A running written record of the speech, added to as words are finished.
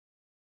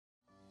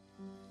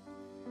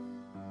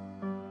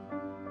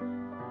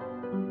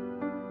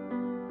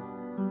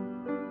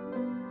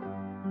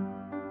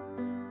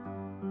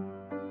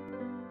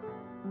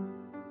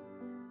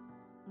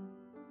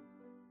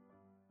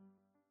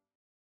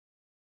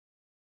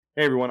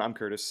Hey everyone, I'm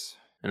Curtis,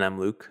 And I'm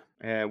Luke.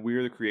 and we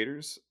are the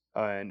creators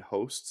and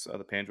hosts of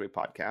the Panjwai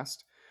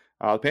Podcast.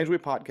 The Panjwai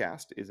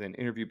Podcast is an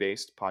interview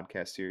based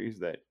podcast series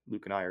that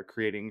Luke and I are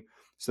creating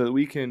so that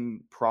we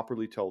can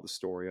properly tell the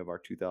story of our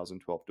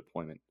 2012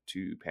 deployment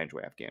to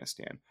Panjwai,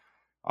 Afghanistan.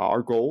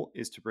 Our goal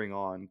is to bring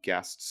on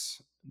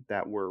guests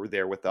that were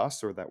there with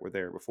us or that were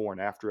there before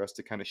and after us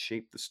to kind of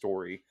shape the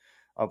story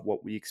of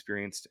what we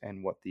experienced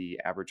and what the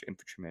average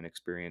infantryman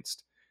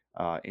experienced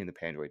in the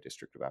Panjwai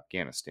district of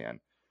Afghanistan.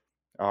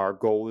 Our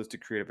goal is to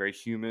create a very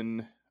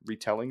human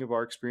retelling of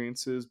our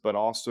experiences, but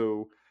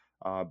also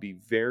be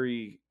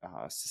very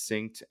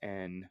succinct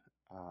and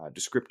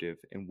descriptive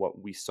in what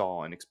we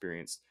saw and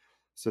experienced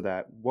so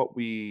that what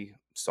we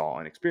saw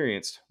and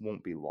experienced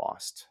won't be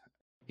lost.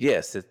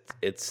 Yes,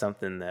 it's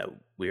something that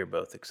we are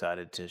both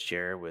excited to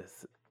share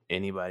with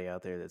anybody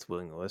out there that's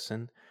willing to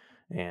listen.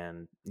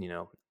 And,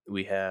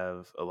 we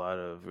have a lot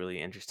of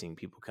really interesting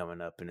people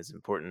coming up, and it's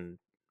important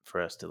for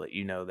us to let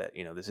you know that,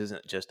 this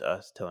isn't just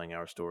us telling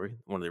our story.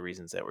 One of the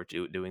reasons that we're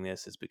doing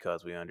this is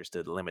because we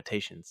understood the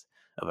limitations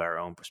of our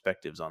own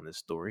perspectives on this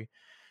story.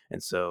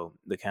 And so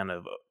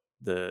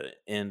the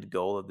end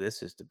goal of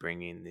this is to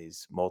bring in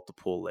these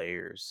multiple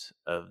layers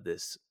of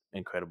this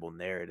incredible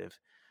narrative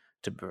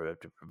to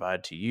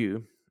provide to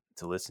you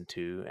to listen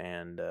to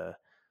and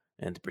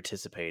to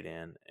participate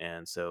in.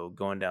 And so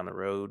going down the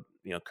road,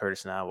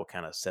 Curtis and I will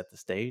kind of set the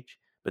stage,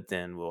 but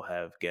then we'll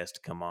have guests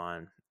come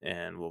on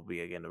and we'll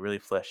be again to really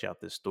flesh out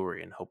this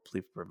story and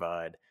hopefully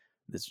provide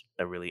this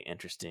a really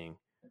interesting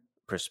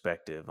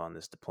perspective on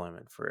this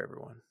deployment for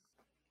everyone.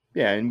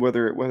 Yeah, and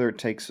whether it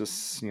takes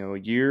us a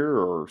year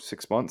or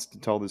 6 months to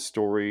tell this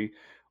story,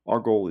 our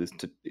goal is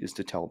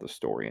to tell the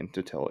story and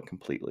to tell it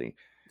completely.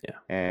 Yeah.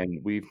 And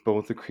we've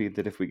both agreed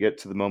that if we get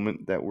to the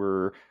moment that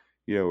we're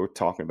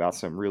talking about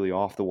some really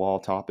off the wall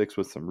topics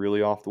with some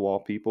really off the wall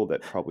people,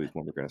 that probably is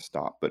when we're going to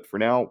stop. But for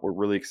now, we're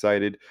really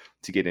excited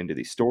to get into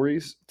these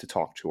stories, to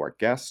talk to our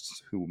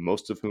guests, who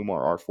most of whom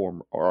are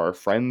our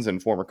friends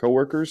and former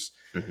coworkers,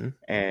 Hmm.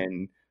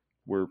 and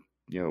we're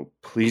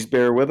please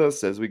bear with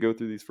us as we go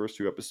through these first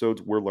two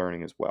episodes. We're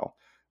learning as well.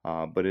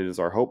 But it is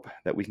our hope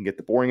that we can get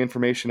the boring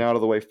information out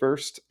of the way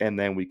first, and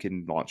then we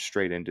can launch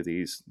straight into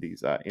these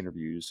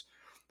interviews,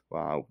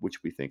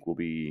 which we think will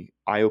be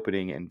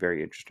eye-opening and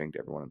very interesting to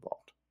everyone involved.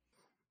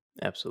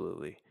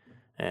 Absolutely.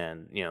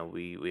 And,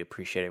 we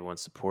appreciate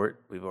everyone's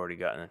support. We've already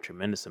gotten a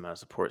tremendous amount of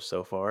support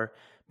so far,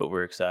 but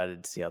we're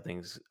excited to see how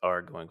things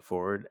are going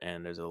forward.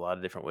 And there's a lot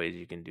of different ways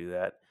you can do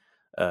that.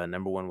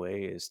 Number one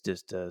way is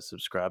just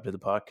subscribe to the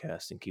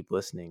podcast and keep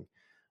listening.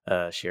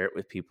 Share it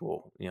with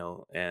people,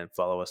 and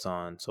follow us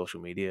on social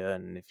media.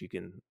 And if you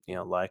can,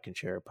 like and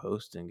share a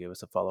post and give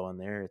us a follow on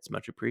there, it's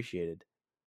much appreciated.